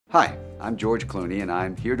Hi, I'm George Clooney, and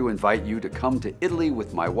I'm here to invite you to come to Italy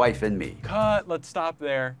with my wife and me. Cut, let's stop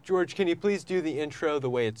there. George, can you please do the intro the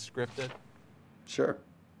way it's scripted? Sure.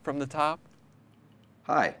 From the top?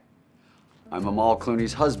 Hi, I'm Amal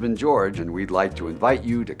Clooney's husband, George, and we'd like to invite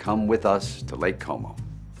you to come with us to Lake Como.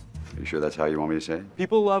 Are you sure that's how you want me to say it?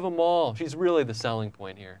 People love Amal. She's really the selling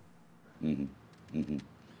point here.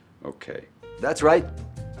 Okay. That's right.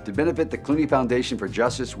 To benefit the Clooney Foundation for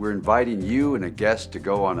Justice, we're inviting you and a guest to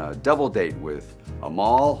go on a double date with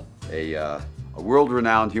Amal, a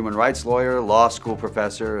world-renowned human rights lawyer, law school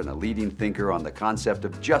professor, and a leading thinker on the concept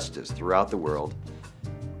of justice throughout the world,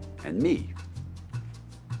 and me,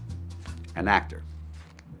 an actor.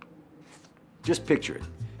 Just picture it.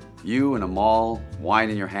 You and Amal, wine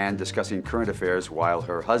in your hand, discussing current affairs while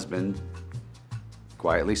her husband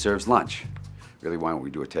quietly serves lunch. Really, why don't we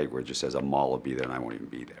do a take where it just says Amal will be there and I won't even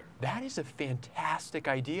be there? That is a fantastic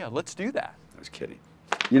idea. Let's do that. I was kidding.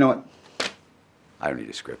 You know what? I don't need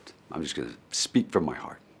a script. I'm just gonna speak from my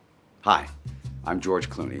heart. Hi, I'm George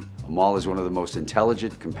Clooney. Amal is one of the most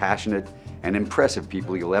intelligent, compassionate, and impressive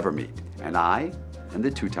people you'll ever meet. And I am the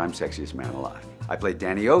two-time sexiest man alive. I played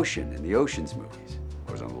Danny Ocean in the Ocean's movies.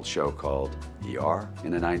 I was on a little show called ER in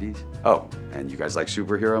the 90s. Oh, and you guys like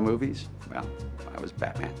superhero movies? Well, I was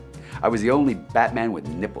Batman. I was the only Batman with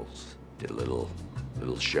nipples. Did a little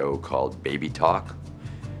show called Baby Talk.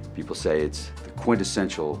 People say it's the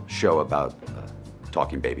quintessential show about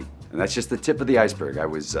talking baby. And that's just the tip of the iceberg.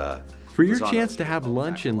 For your chance to have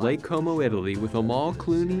lunch in Lake Como, Italy with Amal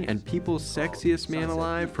Clooney and people's sexiest man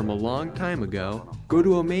alive from a long time ago, go to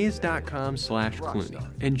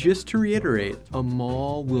omaze.com/Clooney. And just to reiterate,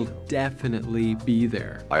 Amal will definitely be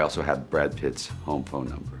there. I also have Brad Pitt's home phone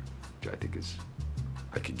number, which I think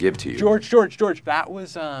I could give to you. George, that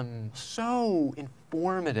was so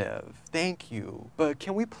informative. Thank you. But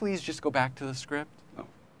can we please just go back to the script? Oh,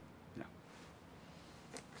 yeah.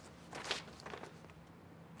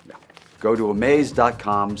 Go to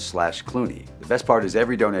omaze.com/Clooney. The best part is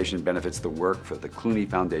every donation benefits the work for the Clooney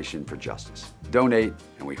Foundation for Justice. Donate,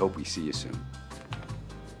 and we hope we see you soon.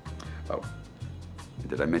 Oh, and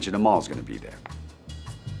did I mention Amal's gonna be there?